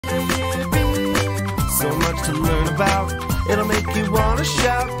so much to learn about. It'll make you wanna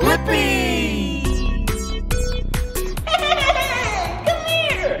shout, Blippi! Hey, come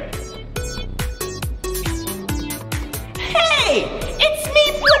here! Hey, it's me,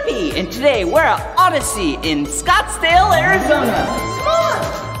 Blippi, and today we're at Odyssey in Scottsdale, Arizona. Come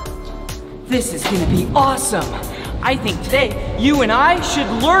on! This is gonna be awesome. I think today you and I should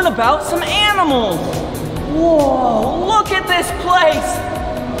learn about some animals. Whoa, look at this place.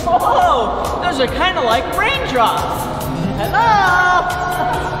 Whoa, those are kind of like raindrops. Hello?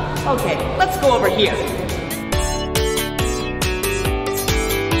 Okay, let's go over here.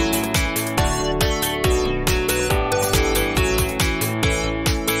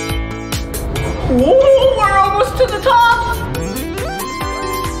 Whoa, we're almost to the top.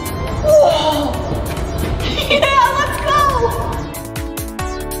 Whoa. Yeah, let's go.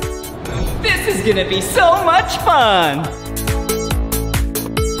 This is gonna be so much fun.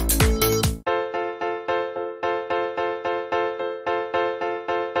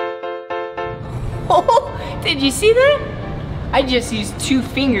 Oh, did you see that? I just used 2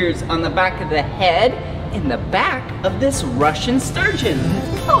 fingers on the back of the head and the back of this Russian sturgeon.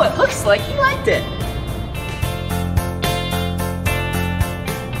 Oh, it looks like he liked it.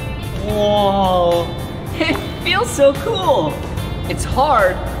 Whoa, it feels so cool. It's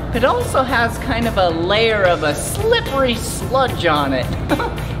hard, but it also has kind of a layer of a slippery sludge on it.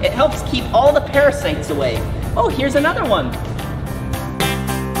 It helps keep all the parasites away. Oh, here's another one.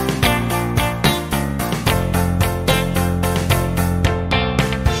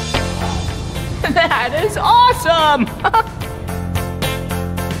 That is awesome!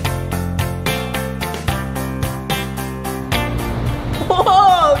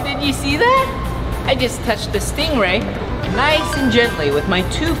 Whoa, did you see that? I just touched the stingray nice and gently with my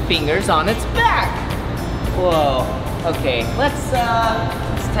 2 fingers on its back. Whoa, okay, let's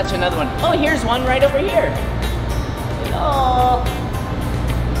touch another one. Oh, here's one right over here. Oh,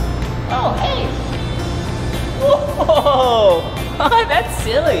 oh, hey. Whoa, that's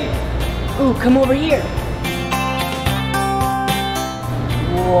silly. Ooh, come over here.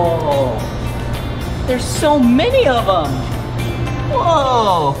 Whoa, there's so many of them.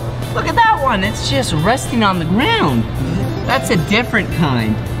 Whoa, look at that one. It's just resting on the ground. That's a different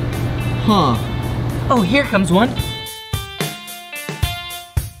kind. Huh. Oh, here comes one.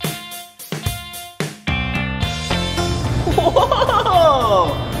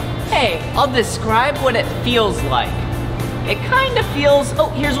 Whoa! Hey, I'll describe what it feels like. It kind of feels, oh,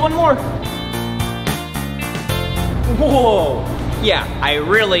 here's one more. Whoa, yeah, I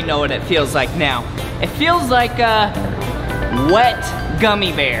really know what it feels like now. It feels like a wet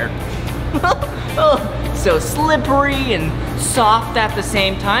gummy bear. Oh, so slippery and soft at the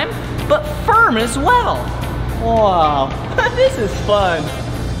same time, but firm as well. Wow, this is fun.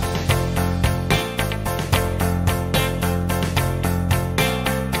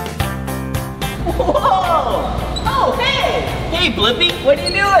 Whoa! Oh, hey! Hey, Blippi, what are you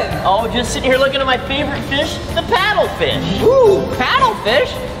doing? Oh, just sitting here looking at my favorite fish, the paddlefish. Ooh,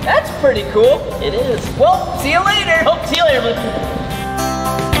 paddlefish? That's pretty cool. It is. Well, see you later. Oh, see you later, Blippi.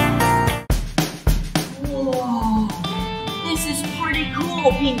 Whoa, this is pretty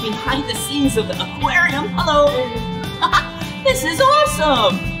cool being behind the scenes of the aquarium. Hello. This is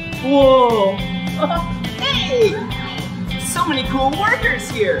awesome. Whoa. Hey, so many cool workers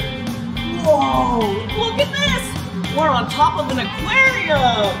here. Whoa, look at this. We're on top of an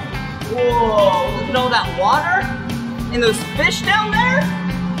aquarium. Whoa, look at all that water and those fish down there.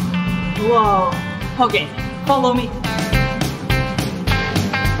 Whoa, okay, follow me.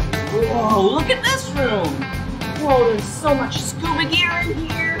 Whoa, look at this room. Whoa, there's so much scuba gear in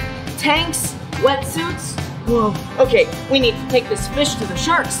here. Tanks, wetsuits. Whoa, okay, we need to take this fish to the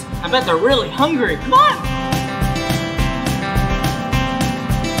sharks. I bet they're really hungry. Come on.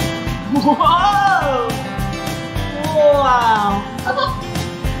 Whoa! Wow!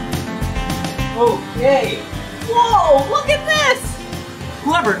 Okay. Whoa, look at this!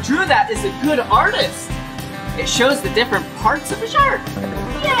 Whoever drew that is a good artist. It shows the different parts of a shark.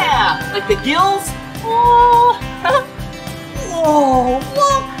 Yeah, like the gills. Whoa! Whoa,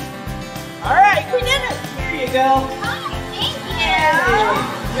 look! All right, we did it. Here you go. Hi, thank you.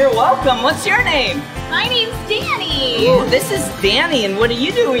 Yeah. You're welcome. What's your name? My name's Danny. Ooh, this is Danny, and what are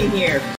you doing here?